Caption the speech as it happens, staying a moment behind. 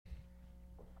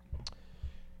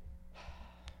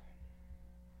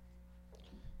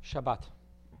Shabbat.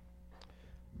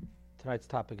 Tonight's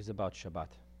topic is about Shabbat.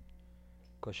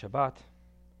 Because Shabbat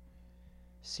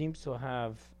seems to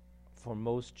have, for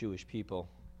most Jewish people,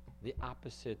 the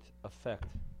opposite effect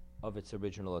of its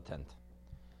original intent.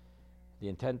 The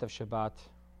intent of Shabbat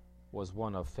was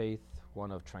one of faith,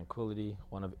 one of tranquility,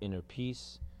 one of inner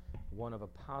peace, one of a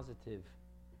positive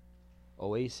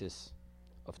oasis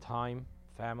of time,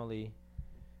 family,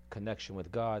 connection with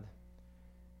God.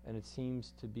 And it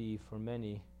seems to be, for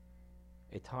many,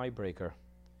 a tiebreaker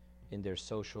in their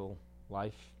social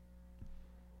life.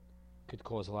 Could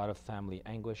cause a lot of family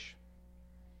anguish.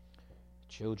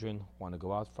 Children want to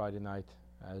go out Friday night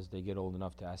as they get old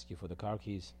enough to ask you for the car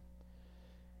keys.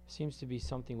 Seems to be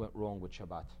something went wrong with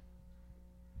Shabbat.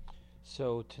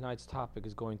 So tonight's topic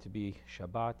is going to be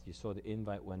Shabbat. You saw the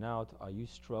invite went out. Are you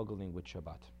struggling with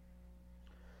Shabbat?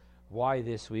 Why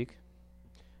this week?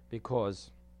 Because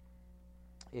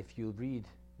if you read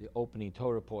the opening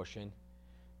Torah portion,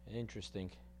 interesting,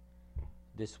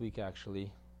 this week actually,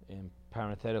 and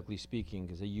parenthetically speaking,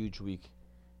 is a huge week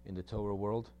in the Torah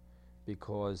world,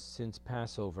 because since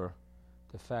Passover,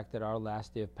 the fact that our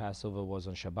last day of Passover was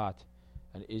on Shabbat,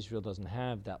 and Israel doesn't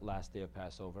have that last day of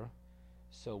Passover,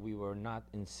 so we were not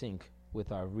in sync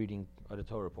with our reading of the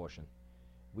Torah portion.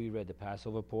 We read the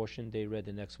Passover portion, they read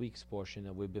the next week's portion,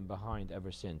 and we've been behind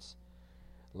ever since.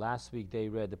 Last week they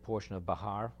read the portion of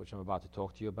Bahar, which I'm about to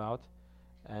talk to you about,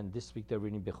 and this week they're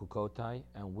reading Bechukotai,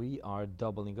 and we are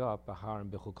doubling up Bahar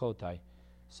and Bechukotai.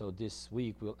 So this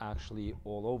week we'll actually,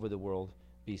 all over the world,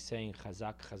 be saying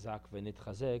Chazak, Chazak, Venit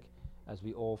Chazek, as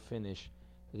we all finish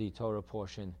the Torah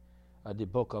portion, the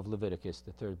book of Leviticus,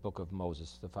 the third book of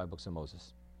Moses, the 5 books of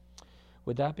Moses.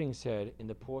 With that being said, in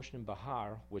the portion in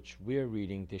Bahar, which we're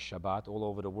reading this Shabbat all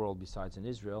over the world besides in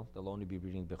Israel, they'll only be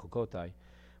reading Bechukotai,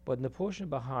 but in the portion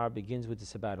of Bahar begins with the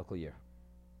sabbatical year.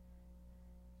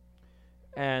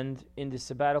 And in the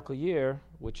sabbatical year,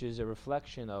 which is a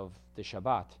reflection of the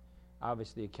Shabbat,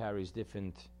 obviously it carries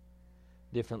different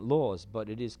laws, but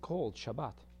it is called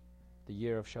Shabbat, the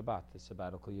year of Shabbat, the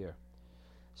sabbatical year.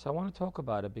 So I want to talk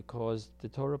about it because the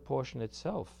Torah portion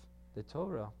itself, the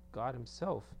Torah, God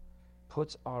Himself,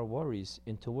 puts our worries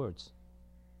into words.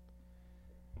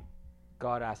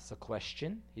 God asks a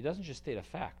question. He doesn't just state a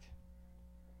fact.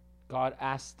 God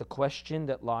asks the question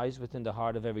that lies within the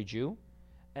heart of every Jew,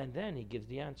 and then He gives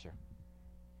the answer.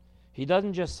 He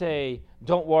doesn't just say,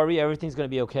 don't worry, everything's going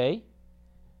to be okay.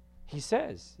 He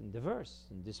says in the verse,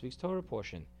 in this week's Torah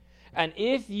portion, and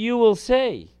if you will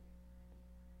say,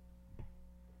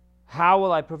 how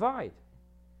will I provide?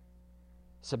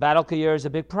 Sabbatical year is a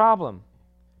big problem.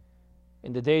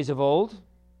 In the days of old,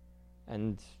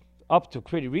 and up to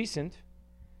pretty recent,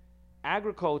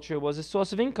 agriculture was a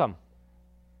source of income.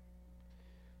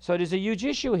 So there's a huge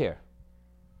issue here.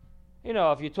 You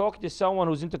know, if you talk to someone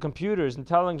who's into computers and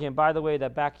telling him, by the way,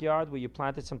 that backyard where you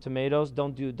planted some tomatoes,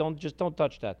 don't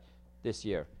touch that this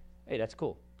year. Hey, that's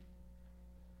cool.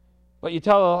 But you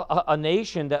tell a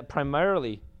nation that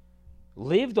primarily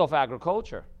lived off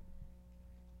agriculture.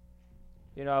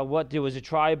 You know, there was a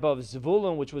tribe of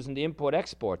Zevulun, which was in the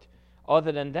import-export.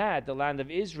 Other than that, the land of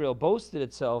Israel boasted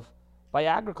itself by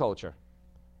agriculture.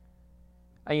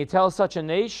 And you tell such a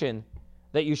nation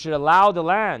that you should allow the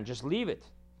land, just leave it.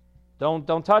 Don't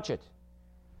touch it.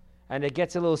 And it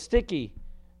gets a little sticky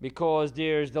because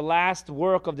there's the last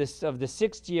work of the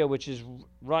 6th year, which is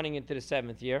running into the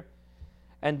 7th year.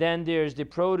 And then there's the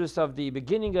produce of the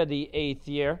beginning of the 8th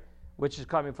year, which is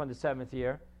coming from the 7th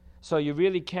year. So you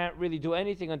really can't really do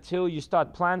anything until you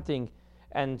start planting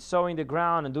and sowing the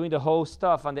ground and doing the whole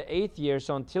stuff on the 8th year.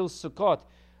 So until Sukkot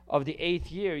of the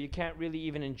 8th year, you can't really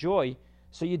even enjoy.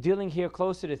 So you're dealing here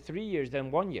closer to 3 years than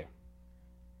 1 year.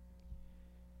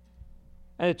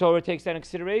 And the Torah takes that into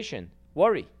consideration.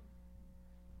 Worry.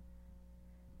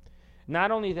 Not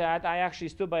only that, I actually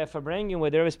stood by a Farbrengen where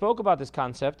the Rebbe spoke about this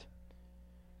concept.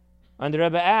 And the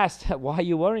Rebbe asked, why are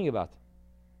you worrying about it?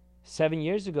 7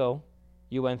 years ago,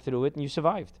 you went through it and you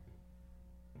survived.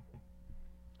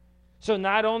 So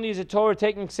not only is the Torah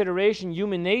taking into consideration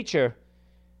human nature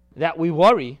that we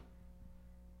worry,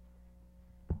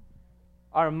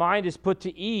 our mind is put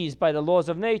to ease by the laws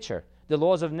of nature. The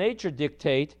laws of nature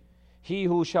dictate, he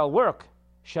who shall work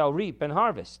shall reap and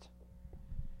harvest.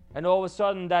 And all of a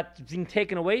sudden that's being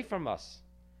taken away from us.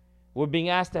 We're being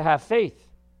asked to have faith.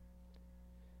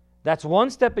 That's one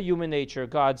step of human nature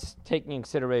God's taking in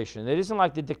consideration. It isn't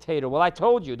like the dictator. Well, I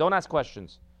told you, don't ask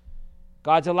questions.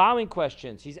 God's allowing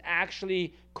questions. He's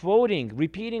actually quoting,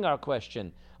 repeating our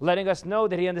question, letting us know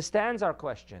that He understands our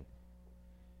question.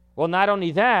 Well, not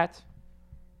only that,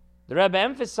 the Rebbe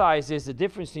emphasizes the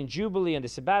difference in Jubilee and the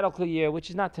sabbatical year,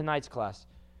 which is not tonight's class.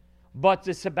 But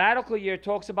the sabbatical year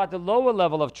talks about the lower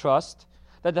level of trust,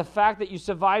 that the fact that you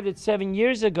survived it 7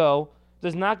 years ago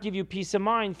does not give you peace of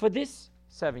mind for this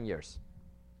 7 years.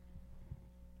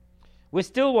 We're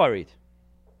still worried.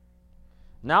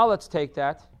 Now let's take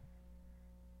that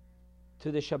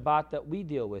to the Shabbat that we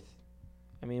deal with.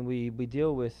 I mean, we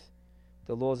deal with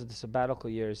the laws of the sabbatical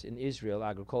years in Israel,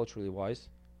 agriculturally wise.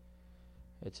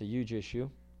 It's a huge issue.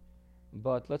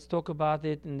 But let's talk about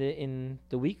it in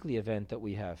the weekly event that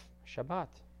we have, Shabbat.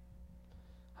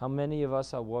 How many of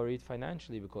us are worried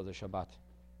financially because of Shabbat?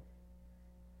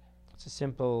 It's a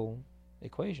simple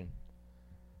equation.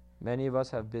 Many of us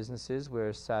have businesses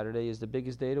where Saturday is the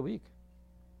biggest day of the week.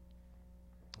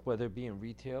 Whether it be in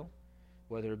retail,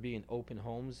 whether it be in open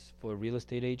homes for real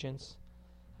estate agents.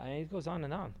 I mean, it goes on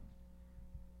and on.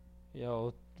 You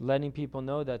know, letting people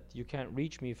know that you can't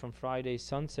reach me from Friday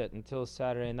sunset until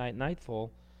Saturday night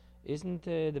nightfall isn't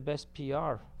the best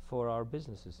PR for our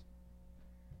businesses.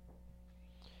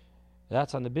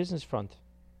 That's on the business front.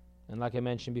 And like I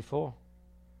mentioned before,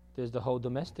 there's the whole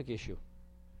domestic issue.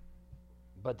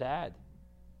 But Dad,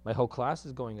 my whole class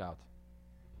is going out.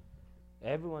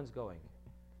 Everyone's going.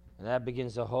 And that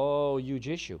begins a whole huge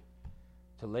issue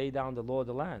to lay down the law of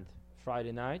the land.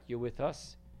 Friday night, you're with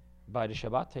us by the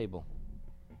Shabbat table.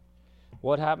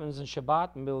 What happens in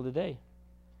Shabbat in the middle of the day?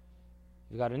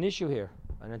 You've got an issue here,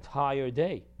 an entire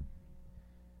day,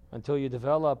 until you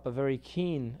develop a very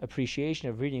keen appreciation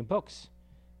of reading books.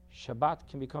 Shabbat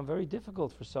can become very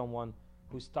difficult for someone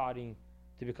who's starting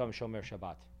to become Shomer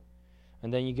Shabbat.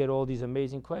 And then you get all these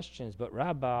amazing questions. But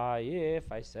Rabbi,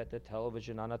 if I set the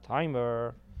television on a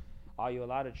timer, are you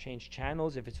allowed to change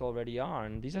channels if it's already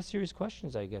on? These are serious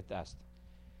questions I get asked.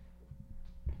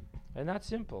 And that's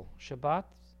simple. Shabbat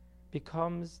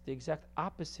becomes the exact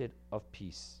opposite of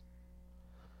peace.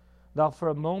 Now, for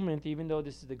a moment, even though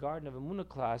this is the Garden of Emunah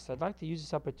class, I'd like to use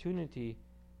this opportunity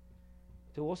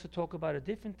to also talk about a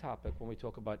different topic when we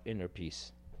talk about inner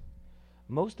peace.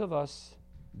 Most of us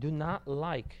do not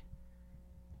like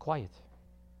quiet.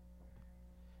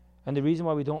 And the reason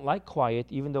why we don't like quiet,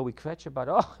 even though we kvetch about,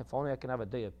 oh, if only I can have a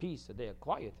day of peace, a day of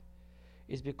quiet,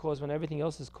 is because when everything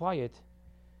else is quiet,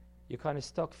 you're kind of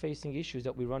stuck facing issues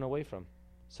that we run away from,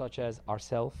 such as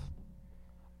ourself,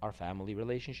 our family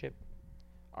relationship,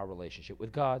 our relationship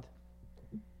with God.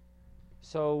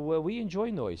 So we enjoy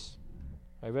noise.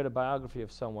 I read a biography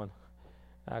of someone.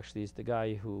 Actually, it's the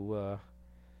guy who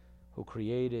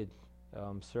created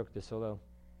Cirque du Soleil.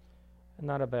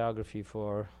 Not a biography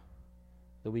for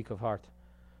the weak of heart.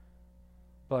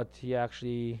 But he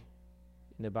actually,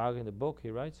 in the book,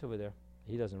 he writes over there.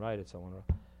 He doesn't write it, someone wrote.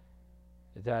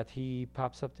 That he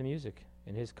pops up the music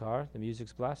in his car. The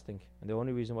music's blasting, and the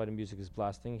only reason why the music is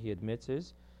blasting, he admits,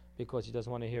 is because he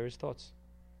doesn't want to hear his thoughts.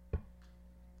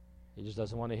 He just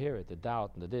doesn't want to hear it, the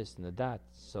doubt and the this and the that.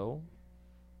 So,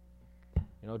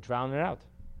 drown it out.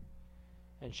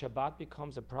 And Shabbat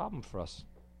becomes a problem for us.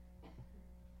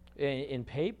 In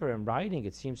paper and writing,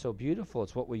 it seems so beautiful.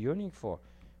 It's what we're yearning for.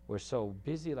 We're so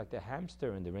busy like the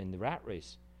hamster in the rat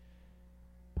race.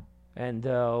 And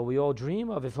we all dream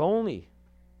of, if only.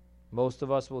 Most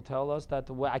of us will tell us that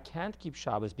I can't keep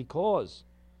Shabbos because.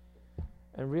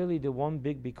 And really the one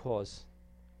big because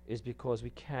is because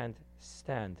we can't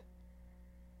stand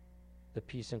the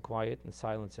peace and quiet and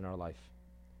silence in our life.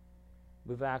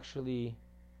 We've actually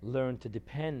learned to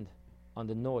depend on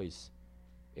the noise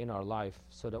in our life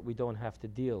so that we don't have to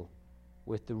deal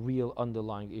with the real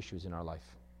underlying issues in our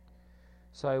life.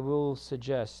 So I will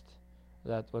suggest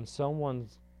that when someone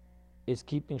is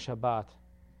keeping Shabbat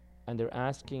and they're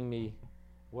asking me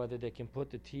whether they can put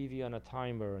the TV on a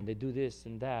timer and they do this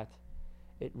and that,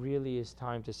 it really is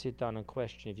time to sit down and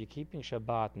question. If you're keeping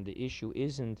Shabbat and the issue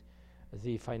isn't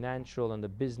the financial and the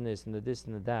business and the this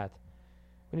and the that,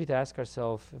 we need to ask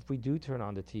ourselves, if we do turn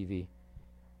on the TV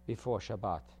before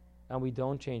Shabbat and we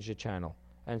don't change the channel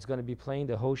and it's going to be playing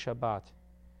the whole Shabbat,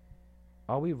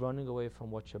 are we running away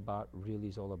from what Shabbat really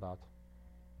is all about?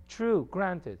 True,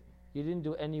 granted, you didn't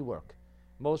do any work.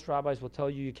 Most rabbis will tell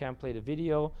you you can't play the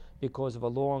video because of a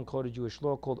law, uncoded Jewish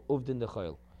law called Uvdin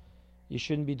Dechayil. You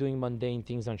shouldn't be doing mundane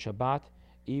things on Shabbat,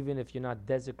 even if you're not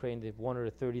desecrating one of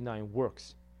the 39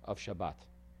 works of Shabbat.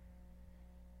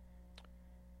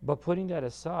 But putting that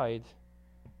aside,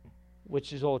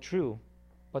 which is all true,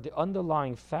 but the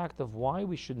underlying fact of why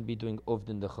we shouldn't be doing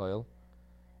Uvdin Dechayil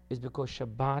is because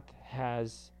Shabbat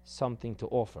has something to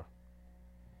offer.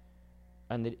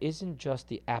 And it isn't just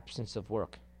the absence of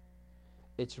work.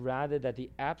 It's rather that the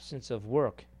absence of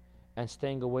work and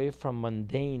staying away from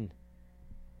mundane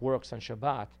works on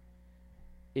Shabbat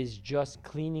is just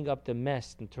cleaning up the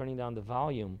mess and turning down the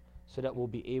volume so that we'll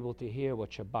be able to hear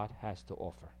what Shabbat has to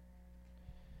offer.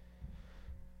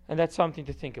 And that's something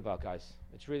to think about, guys.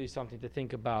 It's really something to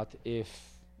think about. If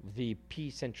the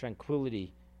peace and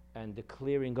tranquility and the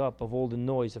clearing up of all the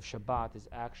noise of Shabbat is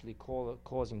actually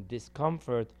causing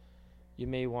discomfort, you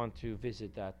may want to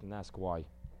visit that and ask why.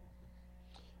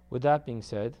 With that being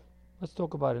said, let's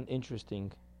talk about an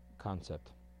interesting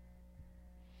concept.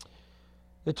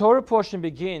 The Torah portion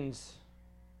begins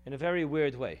in a very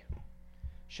weird way.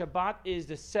 Shabbat is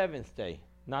the 7th day,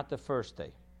 not the first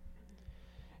day.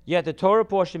 Yet the Torah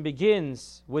portion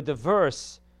begins with the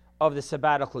verse of the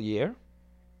sabbatical year.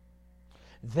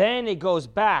 Then it goes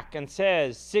back and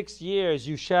says, 6 years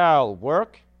you shall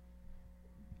work.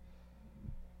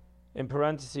 In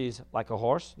parentheses, like a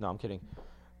horse. No, I'm kidding.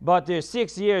 But there's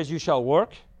 6 years you shall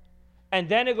work. And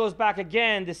then it goes back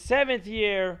again. The 7th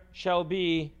year shall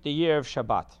be the year of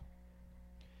Shabbat.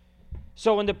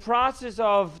 So in the process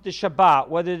of the Shabbat,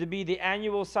 whether it be the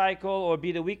annual cycle or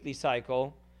be the weekly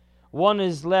cycle, one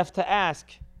is left to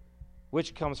ask,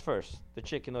 which comes first, the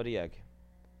chicken or the egg?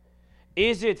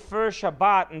 Is it first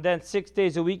Shabbat and then 6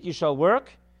 days a week you shall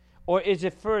work? Or is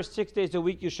it first 6 days a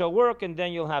week you shall work and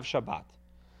then you'll have Shabbat?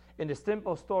 In the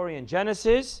simple story in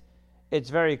Genesis, it's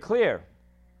very clear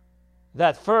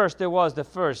that first there was the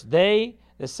first day,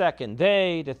 the second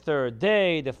day, the third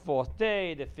day, the fourth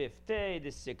day, the fifth day,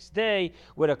 the sixth day,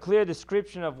 with a clear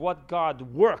description of what God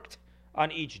worked on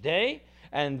each day.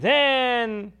 And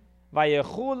then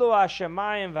Vayechulu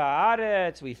Hashemayim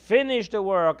va'aretz, we finished the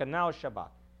work, and now Shabbat.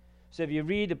 So if you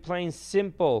read the plain,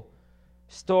 simple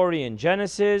story in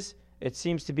Genesis, it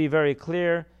seems to be very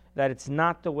clear that it's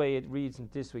not the way it reads in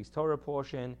this week's Torah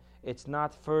portion. It's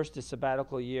not first the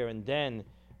sabbatical year and then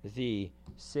the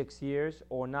 6 years,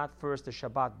 or not first the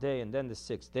Shabbat day and then the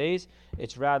 6 days.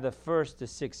 It's rather first the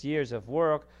 6 years of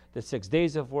work, the 6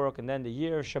 days of work, and then the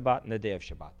year of Shabbat and the day of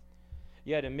Shabbat.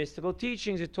 Yet in mystical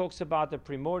teachings, it talks about the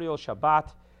primordial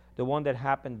Shabbat, the one that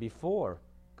happened before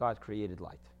God created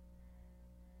light.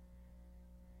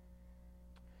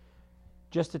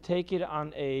 Just to take it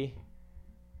on a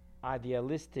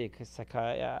idealistic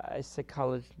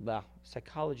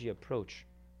psychology approach.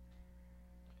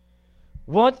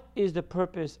 What is the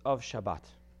purpose of Shabbat?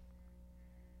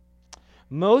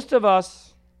 Most of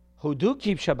us who do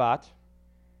keep Shabbat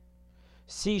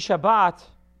see Shabbat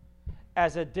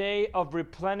as a day of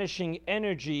replenishing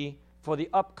energy for the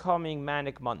upcoming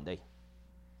Manic Monday.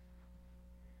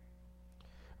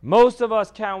 Most of us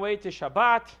can't wait to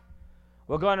Shabbat.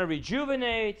 We're going to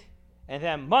rejuvenate, and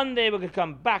then Monday we're going to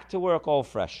come back to work all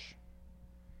fresh.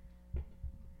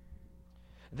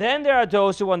 Then there are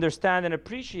those who understand and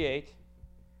appreciate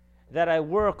that I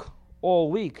work all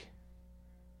week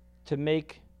to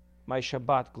make my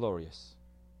Shabbat glorious.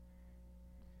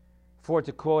 For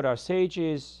to quote our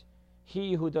sages,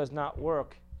 he who does not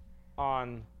work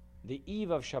on the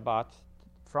eve of Shabbat,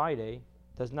 Friday,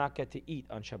 does not get to eat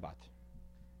on Shabbat.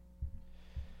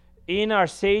 In our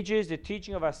sages, the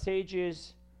teaching of our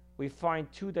sages, we find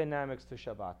two dynamics to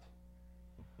Shabbat.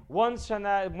 One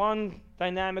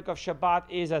dynamic of Shabbat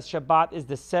is as Shabbat is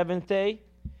the 7th day,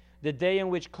 the day in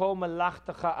which kol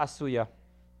malachtacha asuya.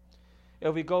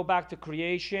 If we go back to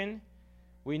creation,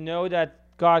 we know that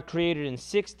God created in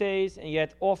 6 days, and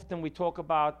yet often we talk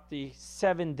about the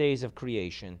 7 days of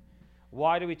creation.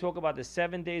 Why do we talk about the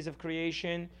 7 days of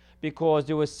creation? Because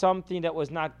there was something that was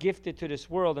not gifted to this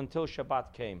world until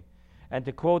Shabbat came. And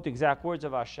to quote the exact words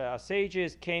of our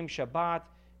sages, came Shabbat,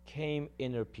 came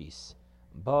inner peace.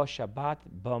 Ba Shabbat,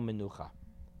 ba menucha.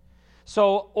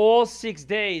 So all 6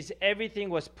 days, everything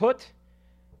was put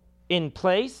in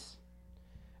place.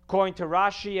 According to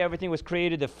Rashi, everything was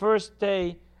created the first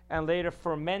day and later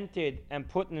fermented and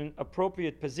put in an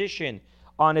appropriate position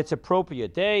on its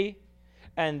appropriate day.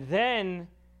 And then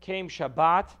came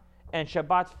Shabbat, and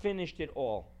Shabbat finished it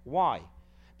all. Why?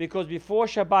 Because before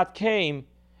Shabbat came,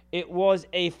 it was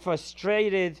a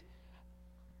frustrated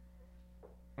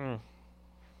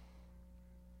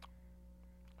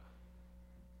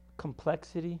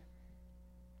complexity.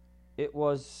 It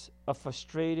was a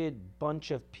frustrated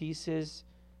bunch of pieces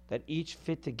that each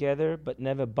fit together but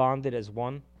never bonded as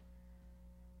one.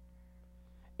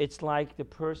 It's like the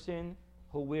person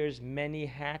who wears many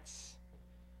hats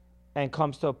and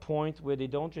comes to a point where they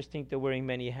don't just think they're wearing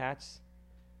many hats.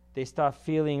 They start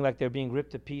feeling like they're being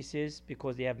ripped to pieces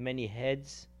because they have many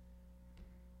heads.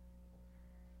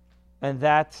 And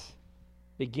that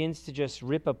begins to just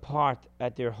rip apart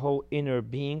at their whole inner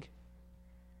being.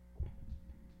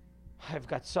 I've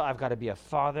got to be a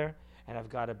father, and I've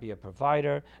got to be a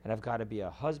provider, and I've got to be a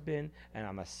husband, and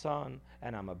I'm a son,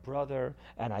 and I'm a brother,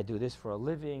 and I do this for a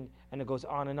living, and it goes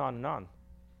on and on and on.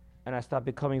 And I start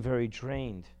becoming very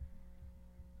drained.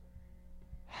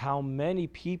 How many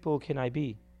people can I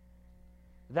be?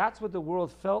 That's what the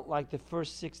world felt like the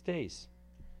first 6 days.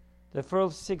 The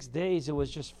first 6 days, it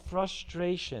was just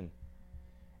frustration.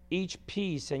 Each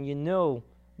piece, and you know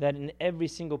that in every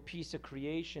single piece of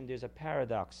creation, there's a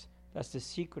paradox. That's the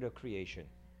secret of creation.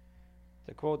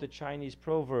 To quote the Chinese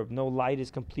proverb, no light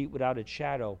is complete without its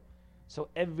shadow. So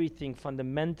everything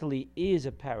fundamentally is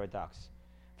a paradox.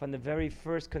 From the very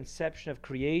first conception of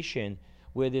creation,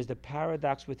 where there's the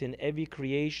paradox within every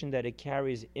creation that it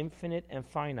carries infinite and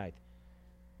finite.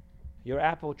 Your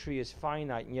apple tree is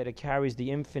finite, and yet it carries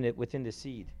the infinite within the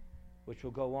seed, which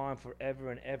will go on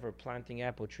forever and ever, planting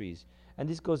apple trees. And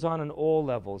this goes on all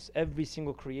levels. Every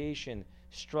single creation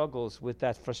struggles with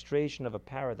that frustration of a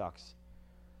paradox.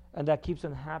 And that keeps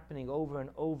on happening over and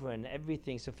over in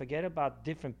everything. So forget about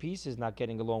different pieces not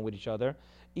getting along with each other.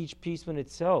 Each piece in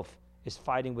itself is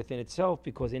fighting within itself,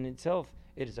 because in itself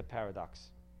it is a paradox.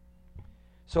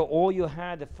 So all you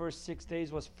had the first 6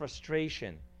 days was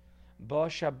frustration. Ba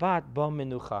Shabbat, ba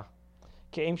menucha.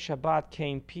 Came Shabbat,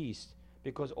 came peace.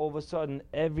 Because all of a sudden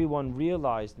everyone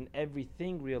realized, and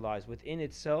everything realized within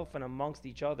itself and amongst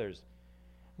each others,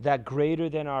 that greater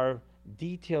than our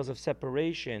details of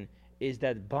separation is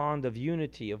that bond of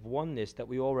unity, of oneness that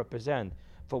we all represent.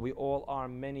 For we all are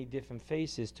many different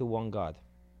faces to one God.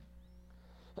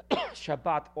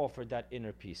 Shabbat offered that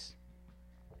inner peace.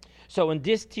 So in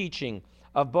this teaching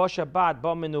of Ba Shabbat,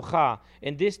 Ba Menucha,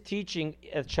 in this teaching,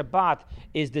 Shabbat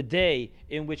is the day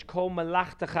in which Kol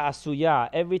Malachtecha Asuya,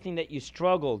 everything that you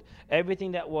struggled,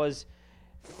 everything that was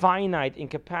finite in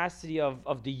capacity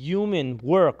of the human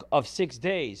work of 6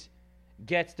 days,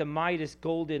 gets the Midas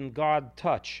golden God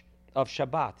touch of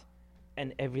Shabbat,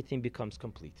 and everything becomes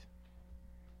complete.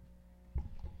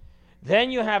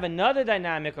 Then you have another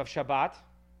dynamic of Shabbat,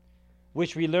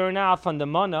 which we learn out from the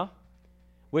manna.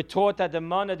 We're taught that the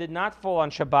manna did not fall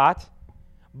on Shabbat,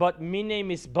 but mine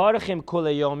misbarachim kule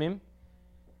yomim.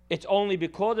 It's only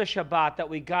because of Shabbat that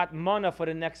we got manna for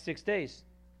the next 6 days.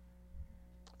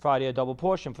 Friday a double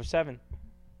portion for 7.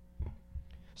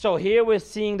 So here we're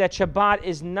seeing that Shabbat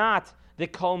is not the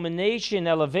culmination,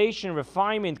 elevation,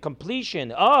 refinement,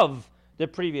 completion of the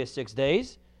previous 6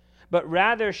 days, but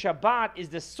rather Shabbat is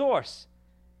the source,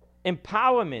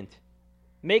 empowerment,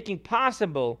 making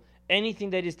possible anything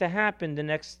that is to happen the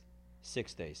next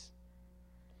 6 days.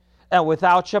 And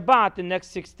without Shabbat, the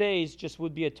next 6 days just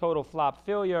would be a total flop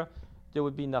failure. There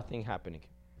would be nothing happening.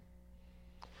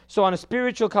 So on a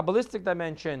spiritual, Kabbalistic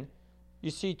dimension,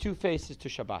 you see 2 faces to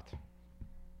Shabbat.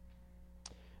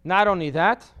 Not only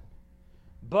that,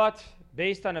 but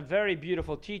based on a very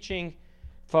beautiful teaching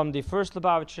from the first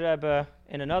Lubavitcher Rebbe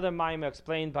in another Maimah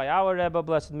explained by our Rebbe,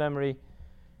 blessed memory,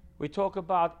 we talk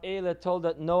about Eile told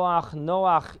that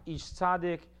Noach, ish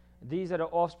tzaddik, these are the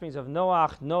offsprings of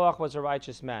Noach. Noach was a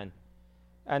righteous man.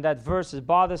 And that verse is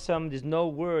bothersome. There's no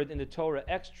word in the Torah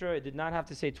extra. It did not have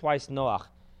to say twice Noach.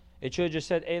 It should have just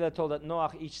said Eile told that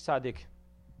Noach, ish tzaddik.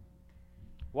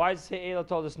 Why does it say Eile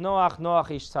told us Noach,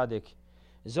 ish tzaddik?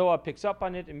 Zohar picks up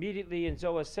on it immediately, and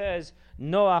Zohar says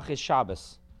Noach is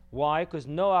Shabbos. Why? Because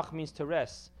Noach means to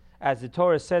rest. As the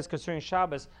Torah says concerning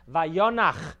Shabbos,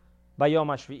 Vayonach Bayom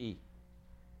HaShvi'i.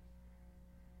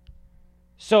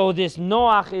 So this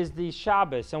Noach is the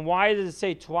Shabbos. And why does it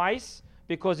say twice?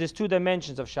 Because there's 2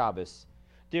 dimensions of Shabbos.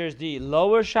 There's the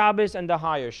lower Shabbos and the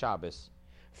higher Shabbos.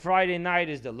 Friday night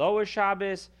is the lower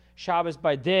Shabbos. Shabbos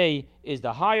by day is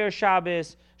the higher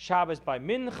Shabbos. Shabbos by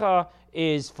Mincha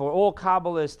is, for all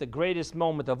Kabbalists, the greatest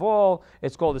moment of all.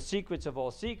 It's called the secrets of all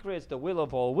secrets, the will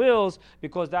of all wills,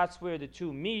 because that's where the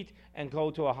 2 meet and go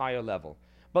to a higher level.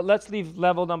 But let's leave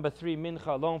level number 3, Mincha,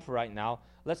 alone for right now.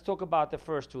 Let's talk about the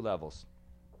first 2 levels.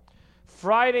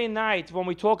 Friday night, when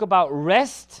we talk about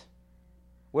rest,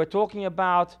 we're talking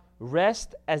about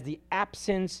rest as the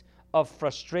absence of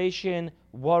frustration,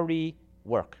 worry,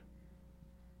 work.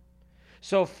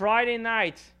 So Friday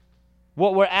night,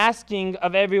 what we're asking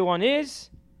of everyone is,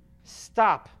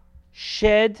 stop,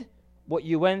 shed what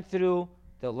you went through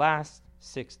the last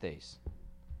 6 days.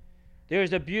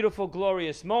 There's a beautiful,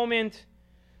 glorious moment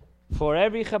for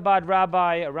every Chabad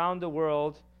rabbi around the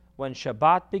world when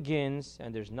Shabbat begins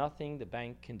and there's nothing the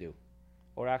bank can do.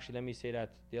 Or actually, let me say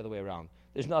that the other way around.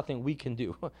 There's nothing we can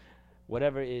do.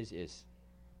 Whatever is.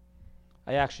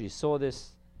 I actually saw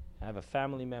this. I have a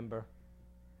family member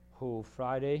who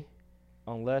Friday,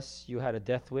 unless you had a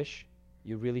death wish,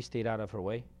 you really stayed out of her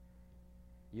way.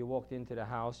 You walked into the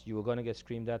house, you were going to get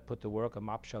screamed at, put to work, a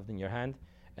mop shoved in your hand,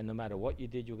 and no matter what you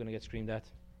did, you were going to get screamed at.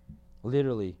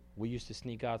 Literally, we used to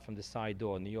sneak out from the side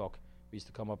door in New York. We used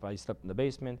to come up, I slept in the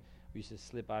basement, we used to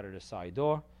slip out of the side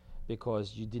door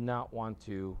because you did not want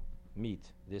to meet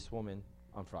this woman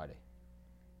on Friday.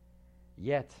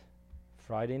 Yet,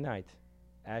 Friday night,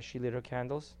 as she lit her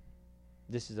candles,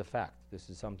 this is a fact. This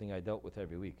is something I dealt with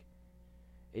every week.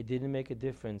 It didn't make a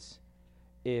difference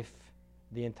if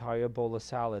the entire bowl of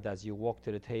salad as you walked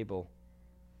to the table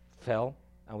fell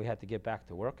and we had to get back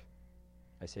to work.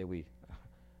 I say we.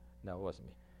 No, it wasn't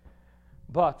me.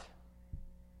 But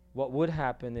what would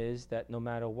happen is that no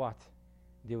matter what,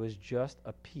 there was just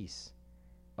a peace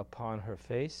upon her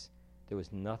face. There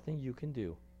was nothing you can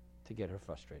do to get her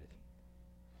frustrated.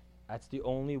 That's the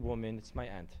only woman, it's my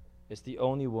aunt, it's the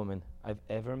only woman I've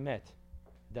ever met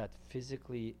that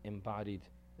physically embodied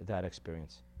that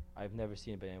experience. I've never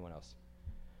seen it by anyone else.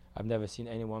 I've never seen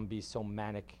anyone be so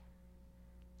manic,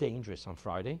 dangerous on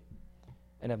Friday,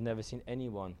 and I've never seen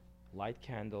anyone light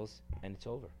candles and it's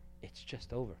over. It's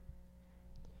just over.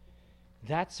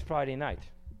 That's Friday night.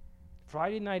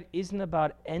 Friday night isn't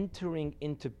about entering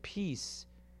into peace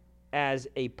as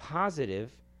a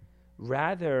positive.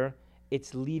 Rather,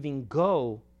 it's leaving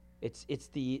go. It's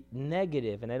the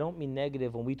negative. And I don't mean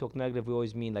negative. When we talk negative, we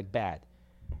always mean like bad.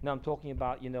 Now I'm talking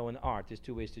about, in art, there's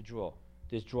two ways to draw.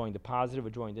 There's drawing the positive or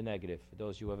drawing the negative. For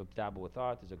those who ever dabble with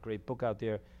art, there's a great book out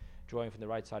there, Drawing from the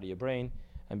Right Side of Your Brain.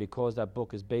 And because that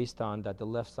book is based on that the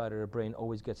left side of the brain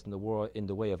always gets in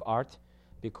the way of art,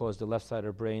 because the left side of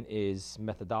the brain is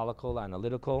methodological,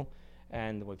 analytical,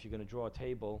 and if you're going to draw a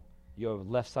table, your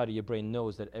left side of your brain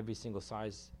knows that every single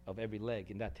size of every leg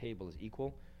in that table is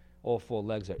equal. All four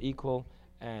legs are equal,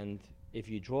 and if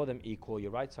you draw them equal,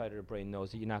 your right side of the brain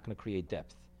knows that you're not going to create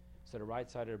depth. So the right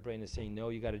side of the brain is saying, no,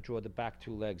 you got to draw the back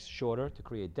two legs shorter to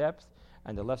create depth,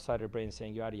 and the left side of the brain is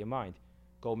saying, you're out of your mind.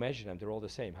 Go measure them. They're all the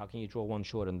same. How can you draw one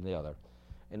shorter than the other?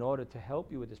 In order to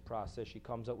help you with this process, she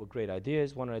comes up with great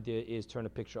ideas. One idea is turn a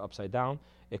picture upside down.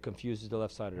 It confuses the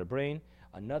left side of the brain.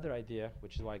 Another idea,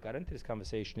 which is why I got into this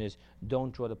conversation, is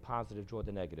don't draw the positive, draw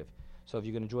the negative. So if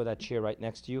you're going to draw that chair right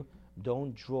next to you,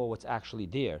 don't draw what's actually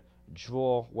there.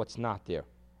 Draw what's not there.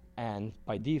 And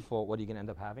by default, what are you going to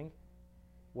end up having?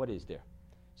 What is there?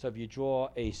 So if you draw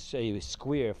a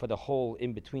square for the hole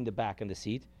in between the back and the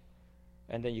seat,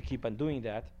 and then you keep on doing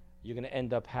that, you're going to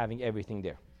end up having everything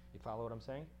there. You follow what I'm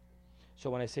saying? So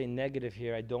when I say negative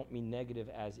here, I don't mean negative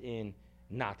as in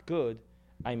not good.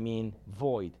 I mean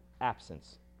void,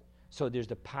 absence. So there's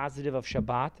the positive of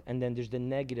Shabbat, and then there's the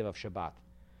negative of Shabbat.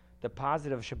 The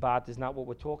positive of Shabbat is not what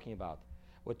we're talking about.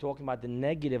 We're talking about the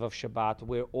negative of Shabbat,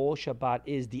 where all Shabbat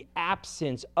is the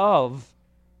absence of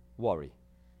worry.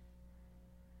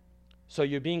 So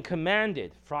you're being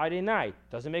commanded Friday night.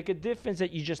 Doesn't make a difference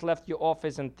that you just left your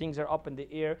office and things are up in the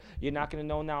air. You're not going to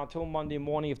know now until Monday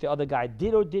morning if the other guy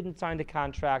did or didn't sign the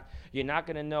contract. You're not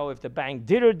going to know if the bank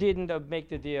did or didn't make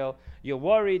the deal. You're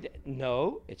worried.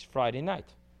 No, it's Friday night.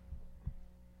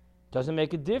 Doesn't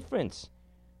make a difference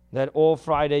that all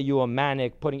Friday you are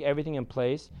manic, putting everything in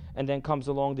place, and then comes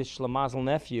along this shlemazel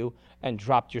nephew and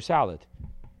dropped your salad.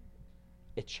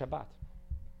 It's Shabbat.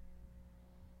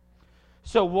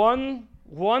 So one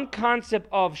concept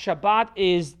of Shabbat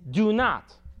is do not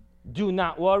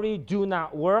worry, do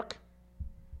not work.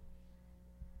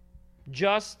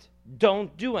 Just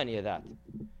don't do any of that.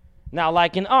 Now,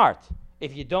 like in art,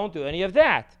 if you don't do any of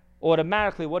that,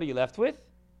 automatically what are you left with?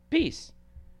 Peace.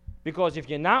 Because if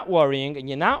you're not worrying and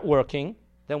you're not working,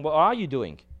 then what are you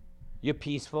doing? You're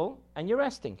peaceful and you're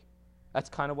resting. That's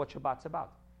kind of what Shabbat's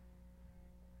about.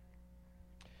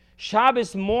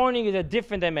 Shabbos morning is a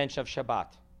different dimension of Shabbat.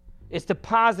 It's the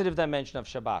positive dimension of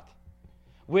Shabbat,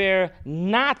 where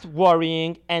not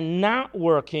worrying and not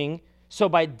working, so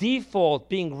by default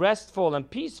being restful and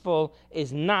peaceful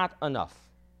is not enough.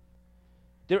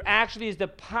 There actually is the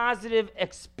positive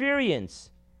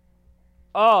experience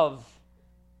of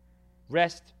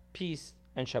rest, peace,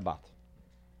 and Shabbat.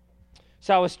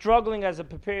 So I was struggling as I'm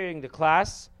preparing the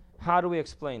class. How do we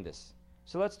explain this?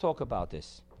 So let's talk about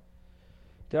this.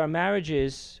 There are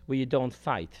marriages where you don't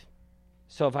fight.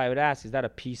 So if I would ask, is that a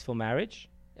peaceful marriage?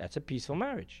 That's a peaceful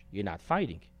marriage. You're not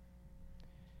fighting.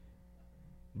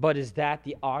 But is that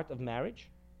the art of marriage?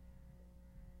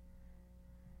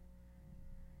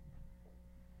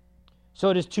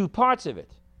 So there's two parts of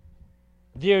it.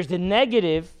 There's the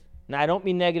negative. Now I don't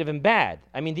mean negative and bad.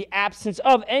 I mean the absence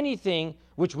of anything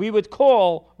which we would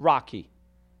call rocky.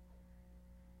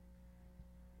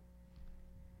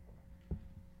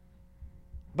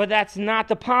 But that's not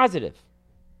the positive.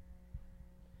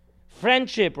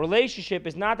 Friendship, relationship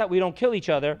is not that we don't kill each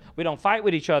other, we don't fight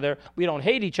with each other, we don't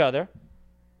hate each other,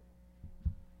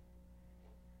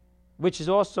 which is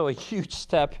also a huge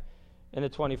step in the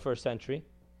 21st century,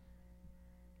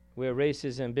 where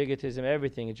racism, bigotism,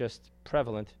 everything is just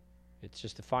prevalent. It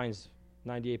just defines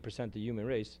 98% of the human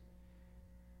race.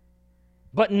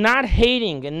 But not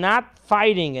hating and not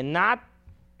fighting and not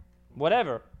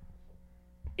whatever,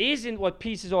 isn't what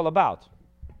peace is all about.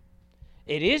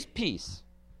 It is peace.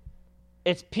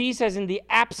 It's peace as in the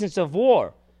absence of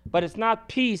war, but it's not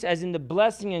peace as in the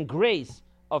blessing and grace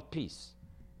of peace.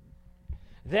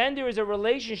 Then there is a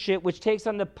relationship which takes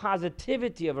on the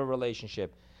positivity of a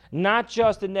relationship, not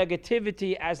just the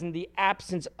negativity as in the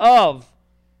absence of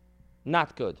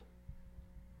not good.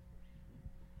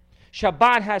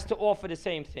 Shabbat has to offer the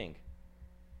same thing.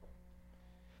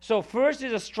 So first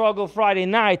is a struggle Friday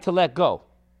night to let go.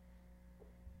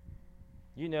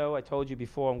 You know, I told you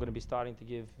before I'm going to be starting to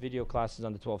give video classes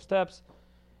on the 12 steps.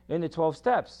 In the 12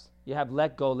 steps, you have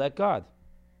let go, let God,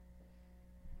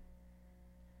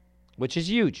 which is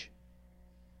huge.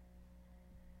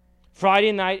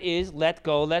 Friday night is let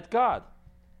go, let God.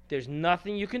 There's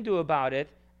nothing you can do about it.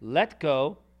 Let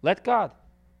go, let God.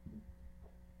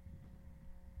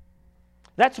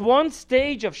 That's one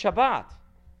stage of Shabbat.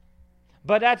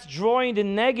 But that's drawing the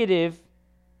negative,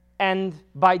 and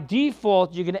by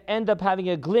default, you're going to end up having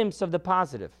a glimpse of the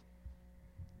positive.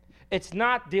 It's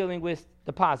not dealing with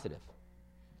the positive.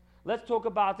 Let's talk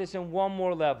about this in one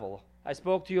more level. I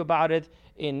spoke to you about it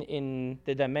in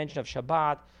the dimension of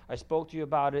Shabbat. I spoke to you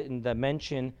about it in the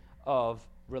dimension of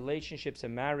relationships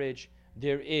and marriage.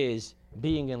 There is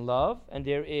being in love, and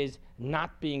there is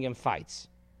not being in fights.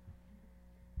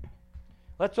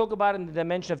 Let's talk about it in the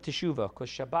dimension of Teshuvah, because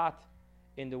Shabbat,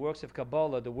 in the works of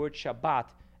Kabbalah, the word Shabbat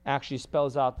actually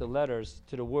spells out the letters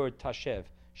to the word Tashev.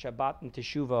 Shabbat and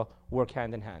Teshuvah work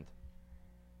hand in hand.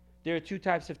 There are two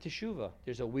types of Teshuvah.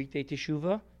 There's a weekday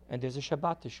Teshuvah and there's a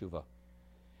Shabbat Teshuvah.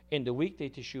 In the weekday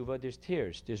Teshuvah, there's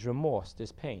tears, there's remorse,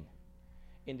 there's pain.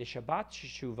 In the Shabbat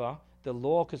Teshuvah, the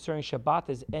law concerning Shabbat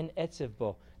is en etzev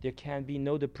bo. There can be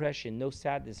no depression, no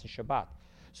sadness in Shabbat.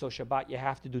 So Shabbat, you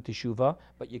have to do Teshuvah,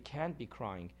 but you can't be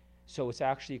crying. So it's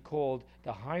actually called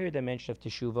the higher dimension of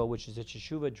Teshuvah, which is a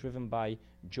Teshuvah driven by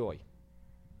joy.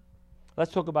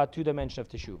 Let's talk about two dimensions of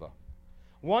Teshuvah.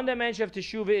 One dimension of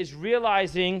Teshuvah is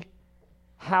realizing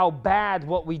how bad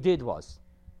what we did was.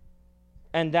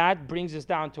 And that brings us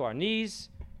down to our knees,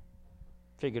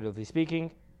 figuratively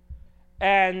speaking,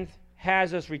 and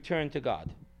has us return to God.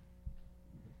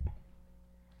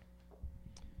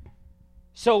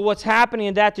 So what's happening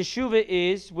in that Teshuvah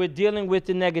is we're dealing with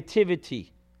the negativity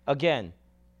again.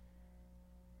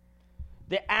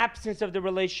 The absence of the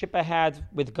relationship I had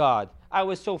with God. I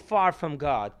was so far from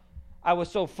God. I was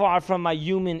so far from my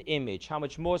human image. How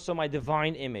much more so my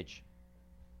divine image.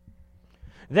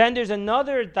 Then there's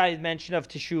another dimension of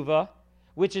Teshuvah,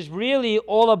 which is really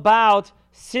all about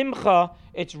Simcha.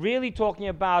 It's really talking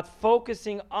about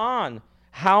focusing on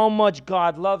how much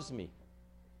God loves me.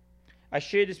 I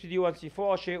shared this with you once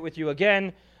before. I'll share it with you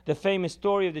again. The famous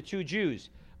story of the two Jews.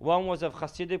 One was of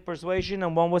Hasidic persuasion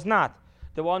and one was not.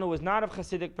 The one who was not of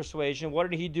Hasidic persuasion, what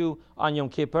did he do on Yom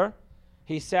Kippur?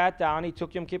 He sat down, he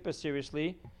took Yom Kippur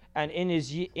seriously, and in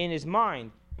his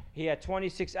mind, he had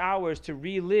 26 hours to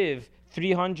relive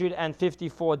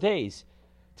 354 days,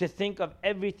 to think of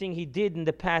everything he did in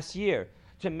the past year,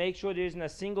 to make sure there isn't a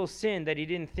single sin that he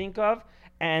didn't think of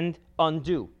and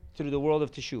undo through the world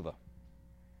of Teshuvah.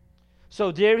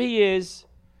 So there he is,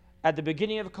 at the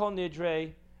beginning of Kol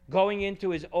Nidre, going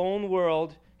into his own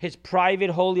world, his private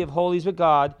Holy of Holies with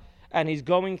God, and he's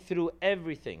going through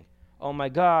everything. Oh my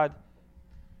God,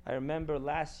 I remember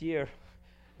last year,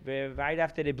 right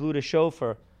after they blew the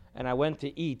shofar, and I went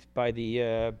to eat by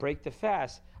the break the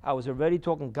fast, I was already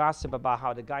talking gossip about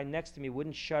how the guy next to me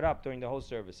wouldn't shut up during the whole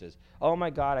services. Oh my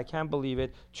God, I can't believe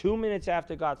it. 2 minutes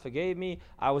after God forgave me,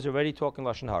 I was already talking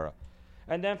Lashon Hara.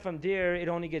 And then from there, it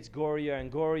only gets gorier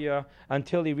and gorier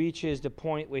until he reaches the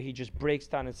point where he just breaks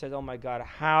down and says, oh my God,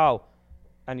 how?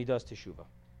 And he does Teshuvah.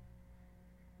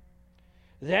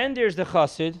 Then there's the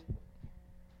Chassid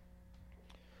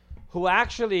who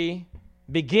actually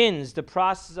begins the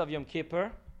process of Yom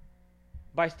Kippur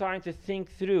by starting to think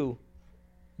through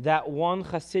that one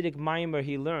Hasidic mimer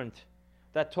he learned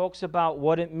that talks about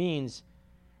what it means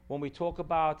when we talk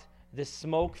about the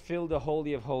smoke filled the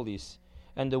Holy of Holies.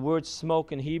 And the word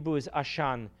smoke in Hebrew is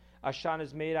Ashan. Ashan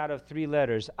is made out of 3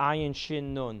 letters, Ayin,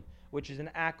 Shin, Nun, which is an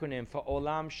acronym for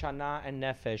Olam, Shana, and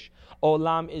Nefesh.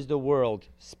 Olam is the world,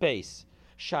 space.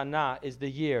 Shana is the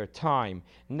year, time.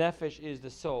 Nefesh is the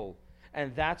soul.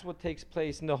 And that's what takes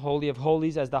place in the Holy of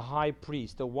Holies as the high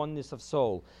priest, the oneness of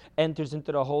soul, enters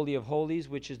into the Holy of Holies,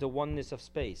 which is the oneness of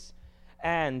space.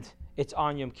 And it's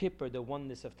on Yom Kippur, the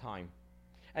oneness of time.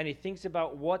 And he thinks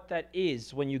about what that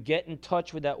is when you get in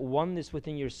touch with that oneness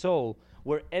within your soul,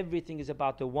 where everything is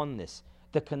about the oneness,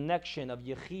 the connection of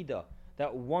Yechida,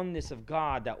 that oneness of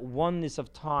God, that oneness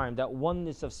of time, that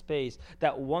oneness of space,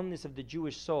 that oneness of the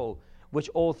Jewish soul, which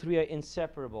all three are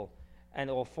inseparable. and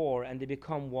all four, and they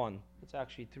become one. It's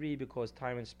actually three because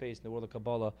time and space in the world of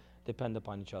Kabbalah depend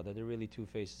upon each other. They're really two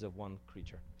faces of one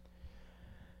creature.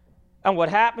 And what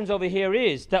happens over here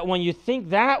is that when you think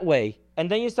that way, and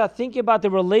then you start thinking about the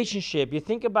relationship, you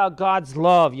think about God's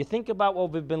love, you think about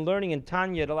what we've been learning in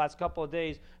Tanya the last couple of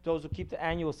days, those who keep the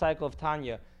annual cycle of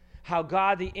Tanya, how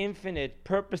God the Infinite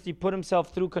purposely put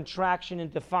himself through contraction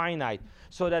into finite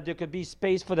so that there could be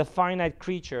space for the finite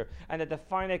creature, and that the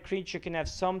finite creature can have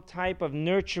some type of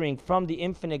nurturing from the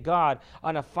infinite God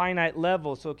on a finite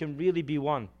level so it can really be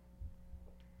one.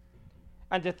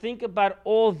 And to think about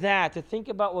all that, to think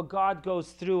about what God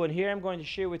goes through, and here I'm going to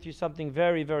share with you something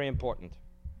very, very important.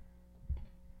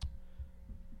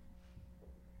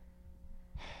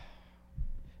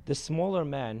 The smaller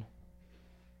man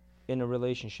in a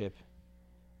relationship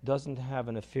doesn't have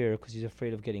an affair because he's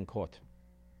afraid of getting caught.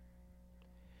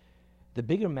 The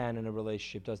bigger man in a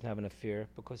relationship doesn't have an affair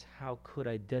because how could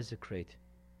I desecrate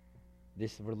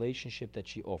this relationship that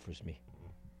she offers me?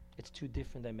 It's two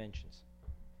different dimensions.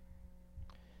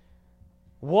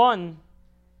 One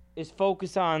is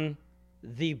focused on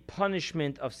the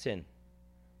punishment of sin.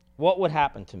 What would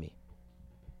happen to me?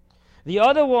 The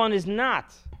other one is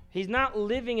not. He's not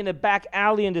living in a back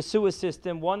alley in the sewer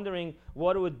system wondering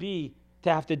what it would be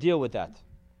to have to deal with that.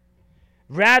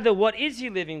 Rather, what is he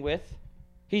living with?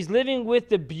 He's living with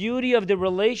the beauty of the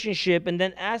relationship and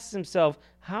then asks himself,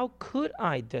 how could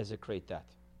I desecrate that?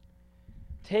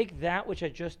 Take that which I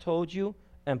just told you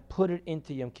and put it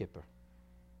into Yom Kippur.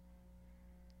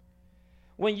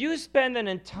 When you spend an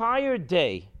entire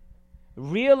day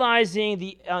realizing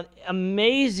the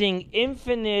amazing,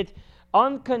 infinite,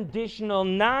 unconditional,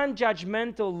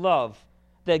 non-judgmental love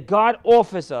that God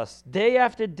offers us day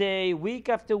after day, week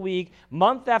after week,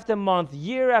 month after month,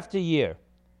 year after year,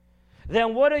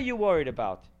 then what are you worried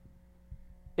about?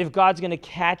 If God's going to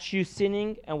catch you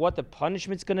sinning and what the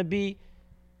punishment's going to be,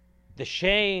 the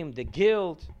shame, the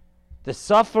guilt, the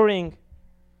suffering?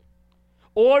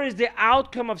 Or is the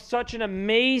outcome of such an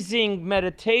amazing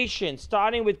meditation,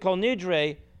 starting with Kol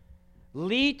Nidre,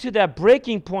 lead to that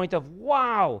breaking point of,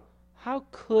 wow, how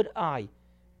could I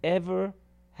ever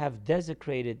have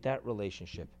desecrated that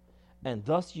relationship? And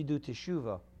thus you do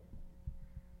teshuvah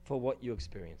for what you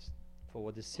experienced, for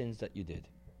what the sins that you did.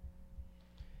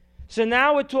 So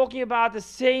now we're talking about the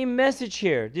same message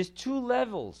here. There's two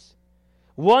levels.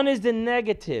 One is the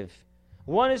negative.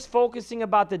 One is focusing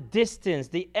about the distance,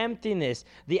 the emptiness,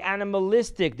 the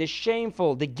animalistic, the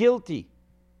shameful, the guilty.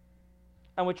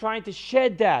 And we're trying to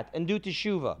shed that and do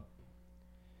teshuvah.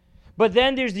 But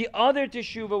then there's the other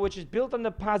teshuvah, which is built on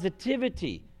the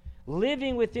positivity,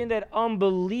 living within that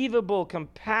unbelievable,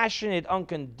 compassionate,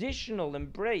 unconditional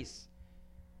embrace.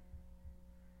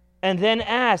 And then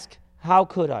ask, how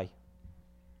could I?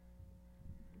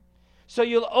 So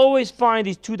you'll always find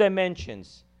these two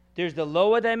dimensions. There's the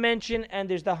lower dimension and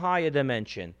there's the higher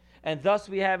dimension. And thus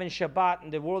we have in Shabbat, in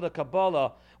the world of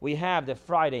Kabbalah, we have the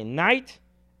Friday night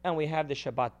and we have the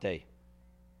Shabbat day.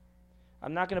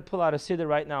 I'm not going to pull out a siddur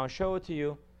right now and show it to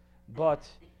you, but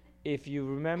if you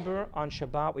remember on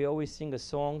Shabbat, we always sing a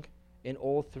song in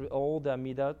all the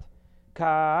Amidat.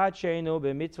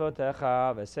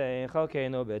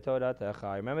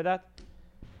 Remember that?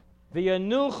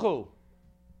 V'yanuchu.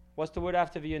 What's the word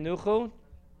after v'yanuchu?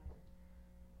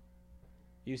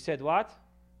 You said what?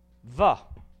 Va.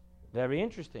 Very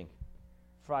interesting.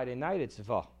 Friday night it's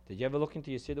va. Did you ever look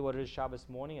into your siddur what it is Shabbos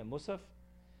morning and Musaf?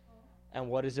 And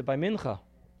what is it by Mincha?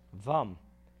 Vam.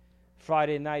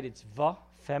 Friday night it's va,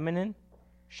 feminine.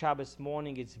 Shabbos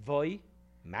morning it's voi,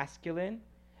 masculine.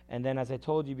 And then as I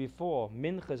told you before,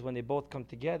 Minchas, when they both come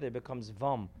together, it becomes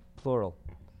vam, plural.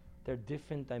 They're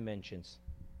different dimensions.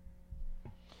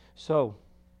 So,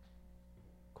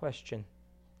 question.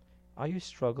 Are you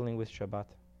struggling with Shabbat?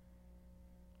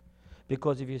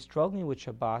 Because if you're struggling with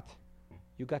Shabbat,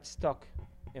 you got stuck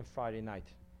in Friday night.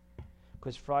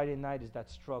 Because Friday night is that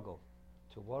struggle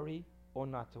to worry or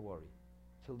not to worry,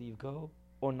 to leave go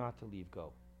or not to leave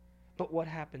go. But what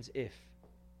happens if?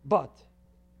 But.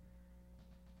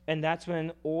 And that's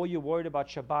when all you're worried about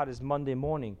Shabbat is Monday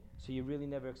morning, so you really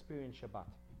never experience Shabbat.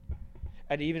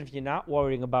 And even if you're not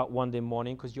worrying about Monday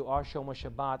morning, because you are Shomer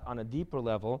Shabbat on a deeper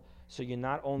level, so you're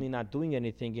not only not doing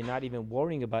anything, you're not even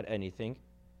worrying about anything,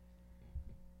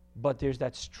 but there's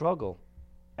that struggle.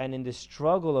 And in the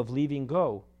struggle of leaving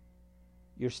go,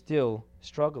 you're still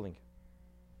struggling.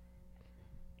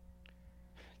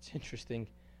 It's interesting.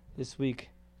 This week,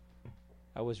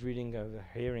 I was reading a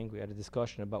hearing, we had a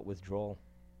discussion about withdrawal.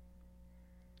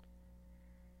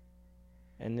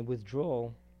 And the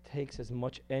withdrawal takes as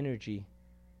much energy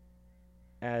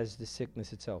as the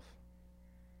sickness itself.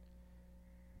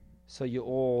 So you're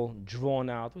all drawn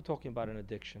out. We're talking about an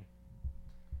addiction.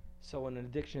 So in an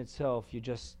addiction itself, you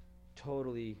just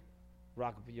totally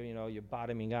you're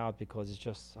bottoming out because it's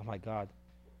just, oh my God.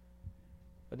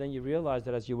 But then you realize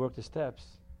that as you work the steps,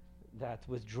 that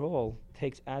withdrawal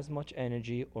takes as much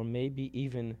energy or maybe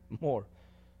even more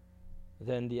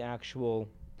than the actual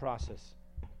process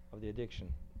of the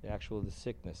addiction, the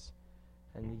sickness.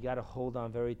 And you got to hold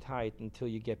on very tight until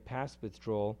you get past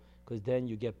withdrawal, because then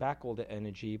you get back all the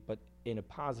energy, but in a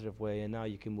positive way, and now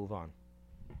you can move on.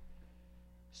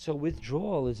 So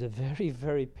withdrawal is a very,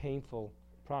 very painful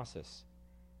process.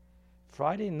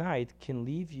 Friday night can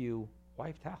leave you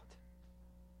wiped out.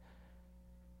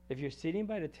 If you're sitting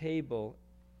by the table,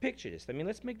 picture this. I mean,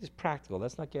 let's make this practical.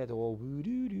 Let's not get all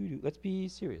woo-doo-doo-doo. Let's be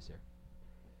serious here.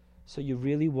 So you're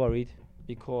really worried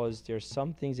because there's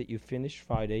some things that you finished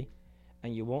Friday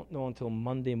and you won't know until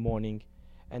Monday morning.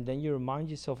 And then you remind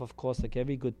yourself, of course, like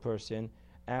every good person,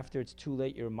 after it's too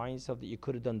late, you remind yourself that you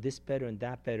could have done this better and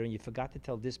that better, and you forgot to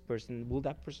tell this person. Will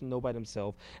that person know by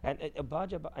themselves? And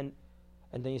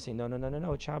then you say, no,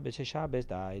 it's Shabbos, Shabbos,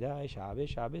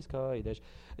 Kodesh.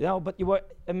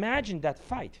 But imagine that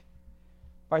fight.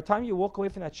 By the time you walk away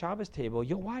from that Shabbos table,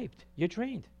 you're wiped, you're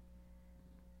drained.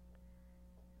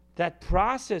 That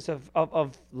process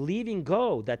of leaving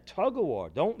go, that tug of war,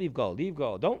 don't leave go, leave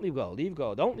go, don't leave go, leave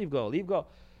go, don't leave go, leave go.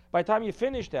 By the time you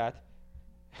finish that,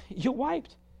 you're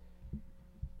wiped.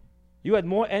 You had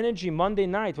more energy Monday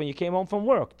night when you came home from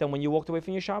work than when you walked away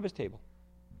from your Shabbos table.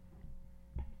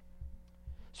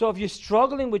 So if you're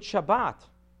struggling with Shabbat,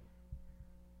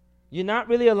 you're not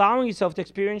really allowing yourself to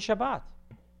experience Shabbat.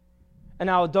 And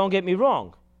now, don't get me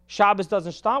wrong. Shabbos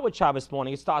doesn't start with Shabbos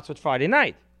morning. It starts with Friday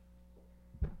night.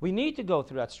 We need to go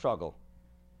through that struggle.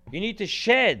 You need to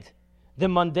shed the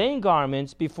mundane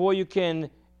garments before you can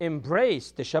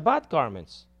embrace the Shabbat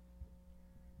garments.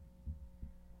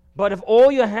 But if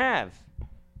all you have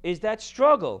is that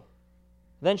struggle,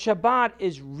 then Shabbat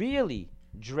is really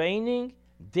draining,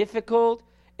 difficult.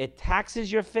 It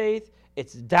taxes your faith.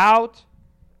 It's doubt.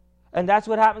 And that's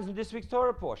what happens in this week's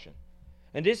Torah portion.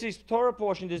 In this week's Torah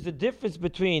portion, there's the difference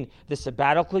between the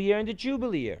sabbatical year and the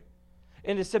Jubilee year.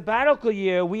 In the sabbatical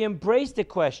year, we embrace the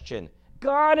question.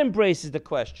 God embraces the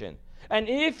question. And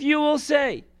if you will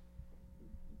say.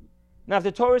 Now, if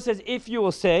the Torah says, if you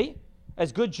will say,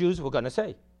 as good Jews, we're going to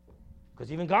say.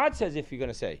 Because even God says, if you're going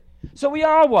to say. So we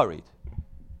are worried.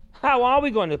 How are we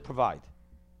going to provide?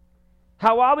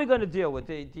 How are we going to deal with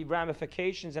the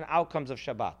ramifications and outcomes of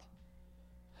Shabbat?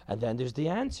 And then there's the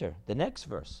answer, the next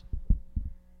verse.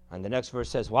 And the next verse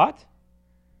says what?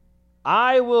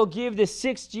 I will give the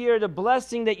 6th year the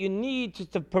blessing that you need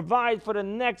to provide for the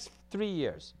next 3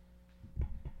 years.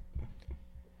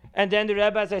 And then the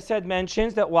Rebbe, as I said,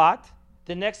 mentions that what?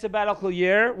 The next sabbatical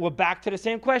year, we're back to the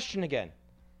same question again.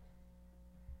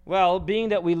 Well, being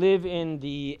that we live in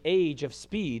the age of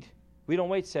speed, we don't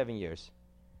wait 7 years.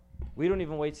 We don't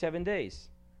even wait 7 days.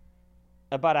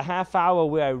 About a half hour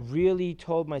where I really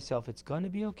told myself, it's going to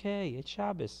be okay, it's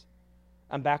Shabbos.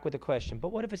 I'm back with the question,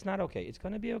 but what if it's not okay? It's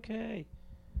going to be okay.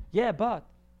 Yeah, but.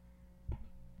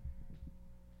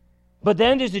 But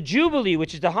then there's the Jubilee,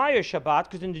 which is the higher Shabbat,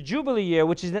 because in the Jubilee year,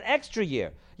 which is an extra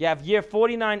year, you have year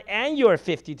 49 and year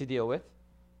 50 to deal with.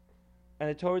 And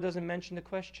the Torah doesn't mention the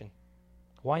question.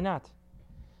 Why not?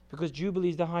 Because Jubilee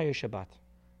is the higher Shabbat.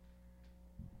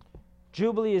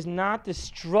 Jubilee is not the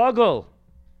struggle.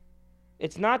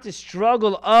 It's not the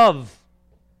struggle of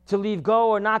to leave go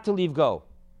or not to leave go.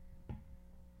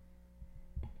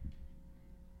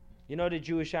 You know the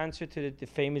Jewish answer to the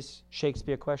famous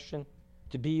Shakespeare question?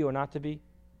 To be or not to be?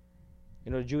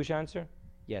 You know the Jewish answer?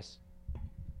 Yes.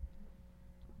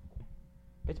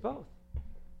 It's both.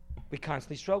 We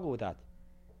constantly struggle with that.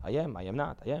 I am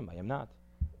not. I am not.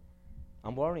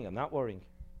 I'm worrying, I'm not worrying.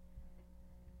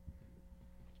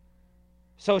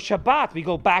 So Shabbat, we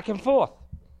go back and forth.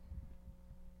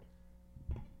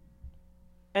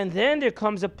 And then there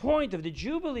comes a point of the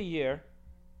Jubilee year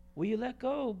where you let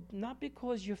go, not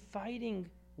because you're fighting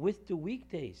with the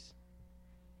weekdays,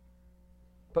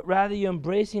 but rather you're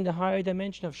embracing the higher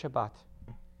dimension of Shabbat.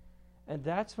 And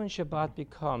that's when Shabbat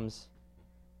becomes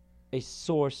a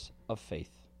source of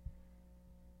faith.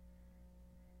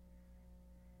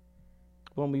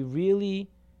 When we really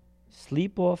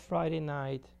sleep off Friday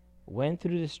night, went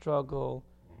through the struggle,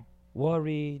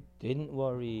 worried, didn't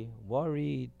worry,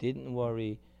 worried, didn't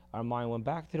worry. Our mind went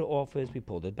back to the office, we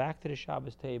pulled it back to the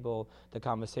Shabbos table. The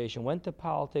conversation went to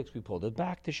politics, we pulled it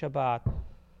back to Shabbat.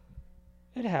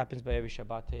 It happens by every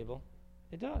Shabbat table.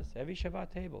 It does, every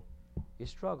Shabbat table. You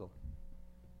struggle.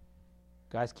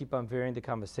 Guys keep on varying the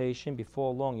conversation.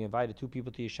 Before long, you invited 2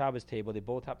 people to your Shabbos table. They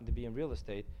both happen to be in real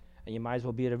estate. And you might as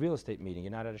well be at a real estate meeting.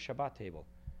 You're not at a Shabbat table.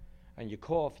 And you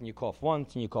cough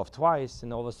once, and you cough twice,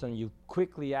 and all of a sudden you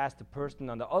quickly ask the person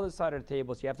on the other side of the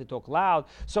table, so you have to talk loud.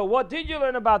 So what did you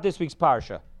learn about this week's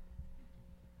Parsha?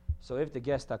 So if the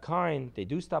guests are kind, they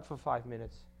do stop for 5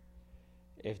 minutes.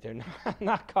 If they're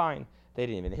not kind, they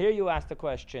didn't even hear you ask the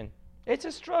question. It's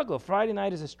a struggle. Friday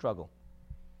night is a struggle.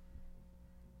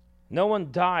 No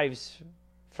one dives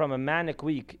from a manic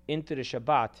week into the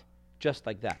Shabbat just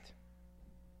like that.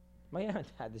 My aunt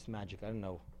had this magic. I don't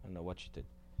know what she did.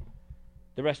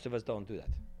 The rest of us don't do that.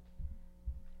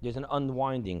 There's an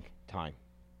unwinding time.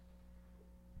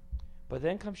 But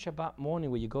then comes Shabbat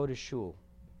morning where you go to shul.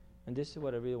 And this is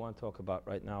what I really want to talk about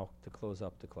right now to close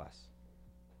up the class.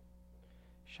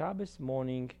 Shabbos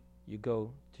morning, you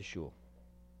go to shul.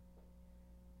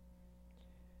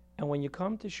 And when you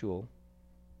come to shul,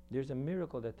 there's a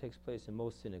miracle that takes place in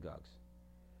most synagogues.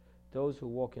 Those who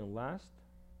walk in last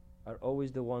are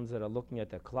always the ones that are looking at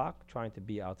the clock, trying to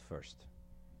be out first.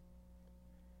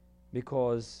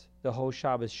 Because the whole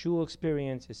Shabbos shul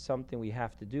experience is something we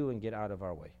have to do and get out of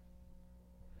our way.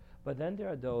 But then there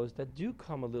are those that do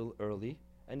come a little early,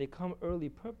 and they come early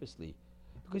purposely.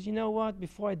 Because you know what?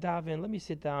 Before I dive in, let me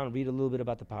sit down and read a little bit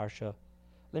about the Parsha.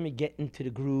 Let me get into the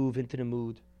groove, into the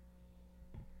mood.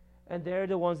 And they're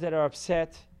the ones that are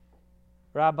upset.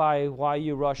 Rabbi, why are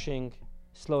you rushing?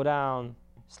 Slow down.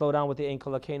 Slow down with the Ein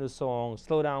Kol Hakenu song.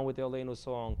 Slow down with the Oleinu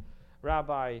song.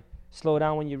 Rabbi, slow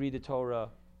down when you read the Torah.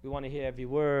 We want to hear every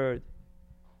word.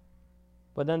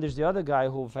 But then there's the other guy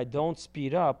who, if I don't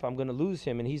speed up, I'm going to lose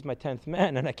him, and he's my 10th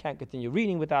man, and I can't continue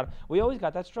reading without him. We always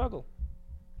got that struggle.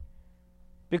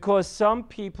 Because some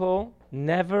people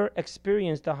never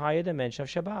experience the higher dimension of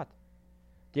Shabbat.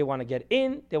 They want to get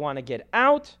in, they want to get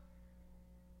out,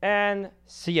 and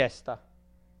siesta.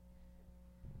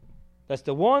 That's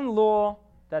the one law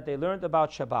that they learned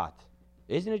about Shabbat.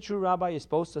 Isn't it true, Rabbi, you're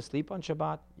supposed to sleep on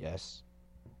Shabbat? Yes.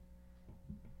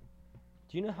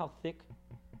 Do you know how thick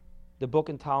the book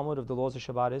and Talmud of the laws of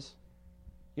Shabbat is?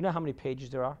 You know how many pages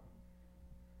there are?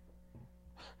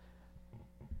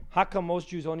 How come most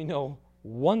Jews only know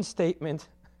one statement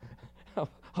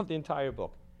of the entire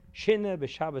book? Shineh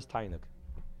b'Shabbos Tainuk.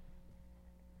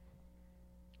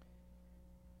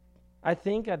 I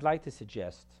think I'd like to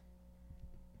suggest,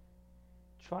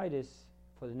 try this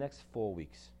for the next 4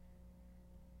 weeks.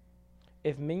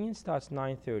 If Minyan starts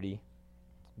 9:30,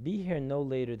 be here no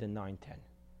later than 9:10.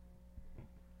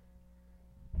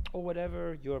 Or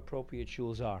whatever your appropriate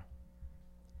shuls are.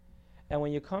 And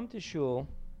when you come to shul,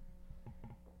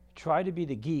 try to be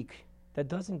the geek that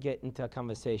doesn't get into a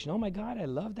conversation. Oh my God, I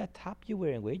love that top you're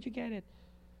wearing. Where'd you get it?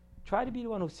 Try to be the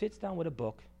one who sits down with a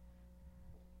book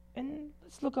and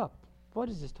let's look up. What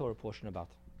is this Torah portion about?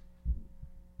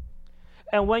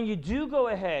 And when you do go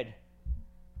ahead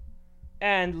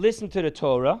and listen to the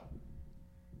Torah,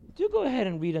 do go ahead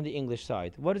and read on the English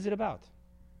side. What is it about?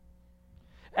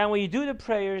 And when you do the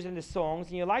prayers and the songs,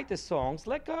 and you like the songs,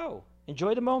 let go.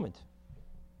 Enjoy the moment.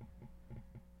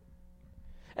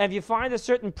 And if you find a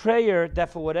certain prayer that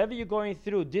for whatever you're going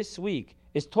through this week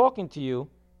is talking to you,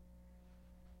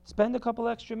 spend a couple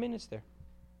extra minutes there.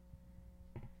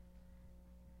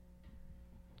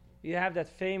 You have that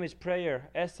famous prayer,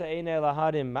 Esa Eine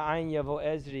Elahadim, Ma'ayin Yavo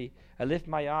Ezri, I lift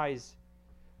my eyes,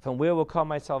 from where will come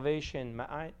my salvation?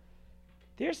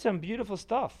 There's some beautiful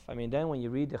stuff. I mean, then when you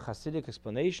read the Hasidic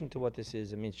explanation to what this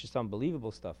is, I mean, it's just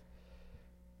unbelievable stuff.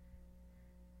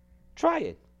 Try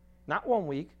it. Not 1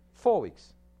 week, 4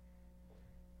 weeks.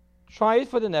 Try it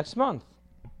for the next month.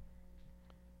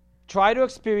 Try to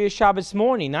experience Shabbos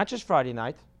morning, not just Friday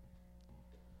night.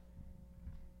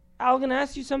 I'm going to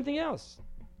ask you something else.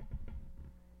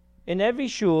 In every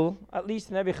shul, at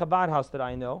least in every Chabad house that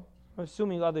I know, I'm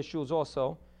assuming other shuls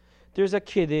also, there's a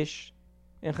Kiddush.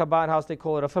 In Chabad house, they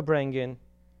call it a Farbrengen,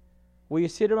 where you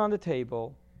sit around the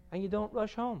table and you don't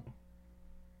rush home.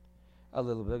 A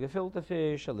little bit of gefilte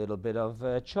fish, a little bit of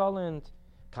cholent,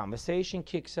 conversation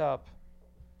kicks up.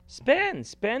 Spend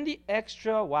the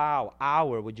extra,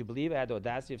 hour. Would you believe I had the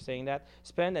audacity of saying that?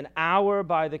 Spend an hour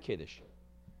by the Kiddush.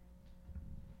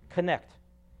 Connect.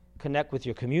 Connect with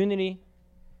your community.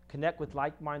 Connect with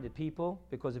like-minded people,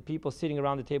 because the people sitting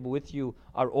around the table with you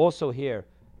are also here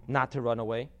not to run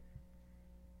away.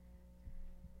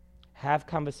 Have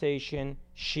conversation,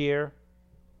 share.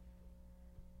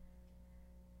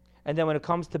 And then when it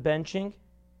comes to benching,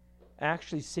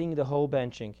 actually sing the whole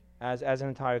benching as an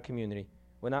entire community.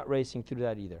 We're not racing through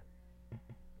that either.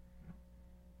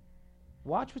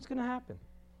 Watch what's going to happen.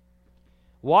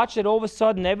 Watch that all of a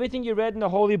sudden everything you read in the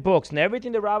holy books and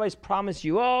everything the rabbis promise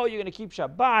you, you're going to keep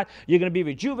Shabbat, you're going to be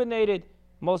rejuvenated.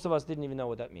 Most of us didn't even know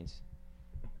what that means.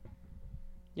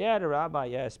 Yeah, the rabbi,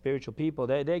 yeah, spiritual people,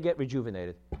 they get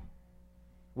rejuvenated.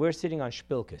 We're sitting on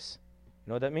shpilkes. You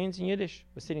know what that means in Yiddish?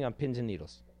 We're sitting on pins and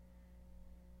needles.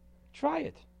 Try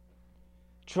it.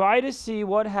 Try to see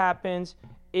what happens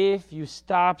if you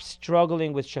stop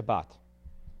struggling with Shabbat.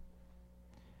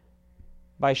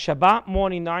 By Shabbat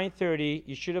morning, 9:30,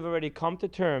 you should have already come to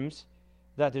terms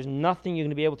that there's nothing you're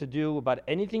going to be able to do about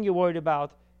anything you're worried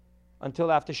about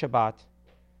until after Shabbat.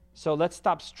 So let's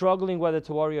stop struggling whether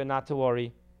to worry or not to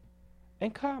worry.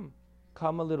 And come.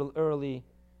 Come a little early.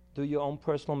 Do your own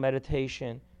personal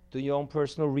meditation. Do your own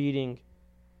personal reading.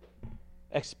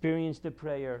 Experience the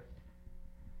prayer.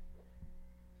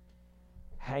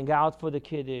 Hang out for the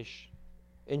Kiddush.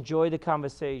 Enjoy the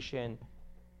conversation.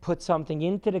 Put something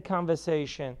into the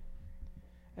conversation.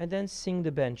 And then sing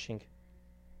the benching.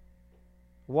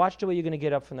 Watch the way you're going to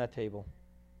get up from that table.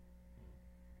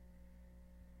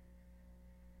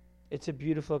 It's a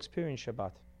beautiful experience,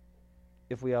 Shabbat.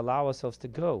 If we allow ourselves to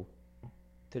go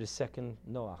to the second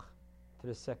Noach, to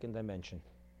the second dimension.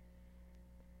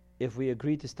 If we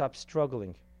agree to stop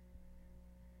struggling.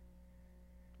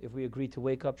 If we agree to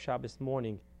wake up Shabbos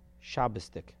morning,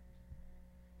 Shabbostic.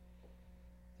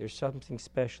 There's something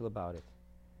special about it.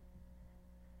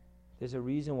 There's a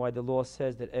reason why the law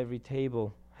says that every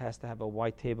table has to have a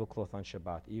white tablecloth on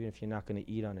Shabbat, even if you're not going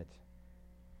to eat on it.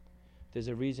 There's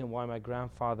a reason why my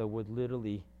grandfather would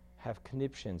literally have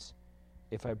conniptions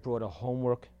if I brought a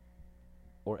homework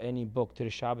or any book to the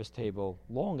Shabbos table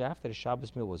long after the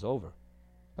Shabbos meal was over.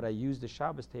 But I used the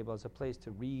Shabbos table as a place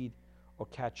to read or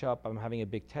catch up. I'm having a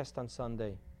big test on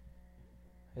Sunday.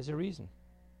 There's a reason.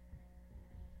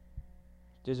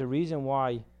 There's a reason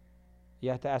why you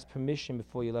had to ask permission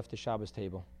before you left the Shabbos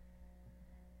table.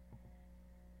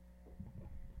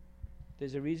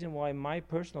 There's a reason why my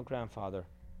personal grandfather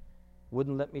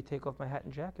wouldn't let me take off my hat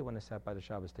and jacket when I sat by the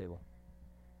Shabbos table.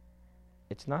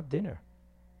 It's not dinner.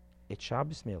 It's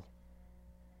Shabbos meal.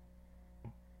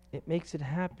 It makes it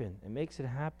happen. It makes it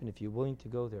happen if you're willing to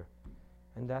go there.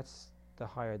 And that's the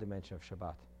higher dimension of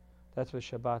Shabbat. That's where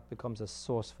Shabbat becomes a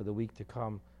source for the week to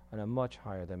come on a much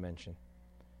higher dimension.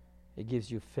 It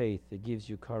gives you faith. It gives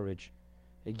you courage.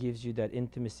 It gives you that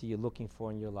intimacy you're looking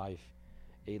for in your life.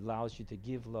 It allows you to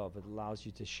give love. It allows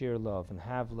you to share love and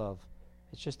have love.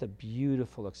 It's just a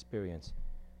beautiful experience.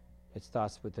 It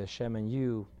starts with Hashem and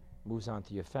you, moves on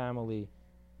to your family.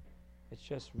 It's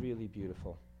just really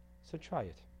beautiful. So try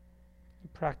it.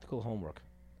 Practical homework.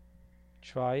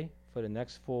 Try for the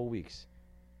next 4 weeks.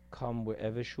 Come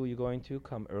wherever shul you're going to,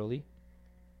 come early.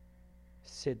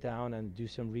 Sit down and do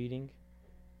some reading.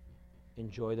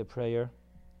 Enjoy the prayer.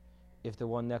 If the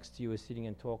one next to you is sitting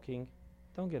and talking,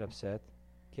 don't get upset.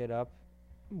 Get up,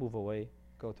 move away,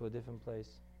 go to a different place.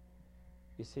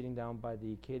 You're sitting down by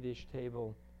the Kiddush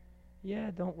table.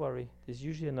 Yeah, don't worry. There's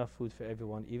usually enough food for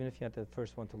everyone, even if you're not the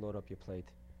first one to load up your plate.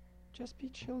 Just be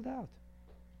chilled out.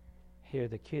 Hear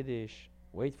the Kiddush,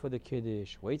 wait for the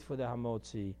Kiddush, wait for the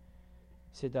Hamotzi.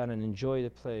 Sit down and enjoy the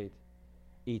plate.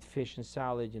 Eat fish and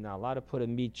salad. You're not allowed to put a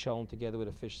meat cholent together with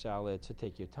a fish salad, so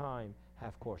take your time.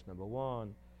 Have course number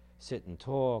one. Sit and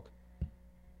talk.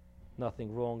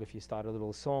 Nothing wrong if you start a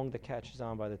little song that catches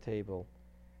on by the table.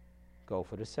 Go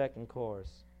for the second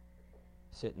course.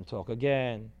 Sit and talk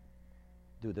again.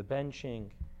 Do the benching.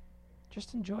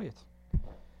 Just enjoy it.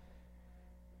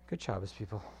 Good Shabbos,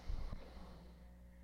 people.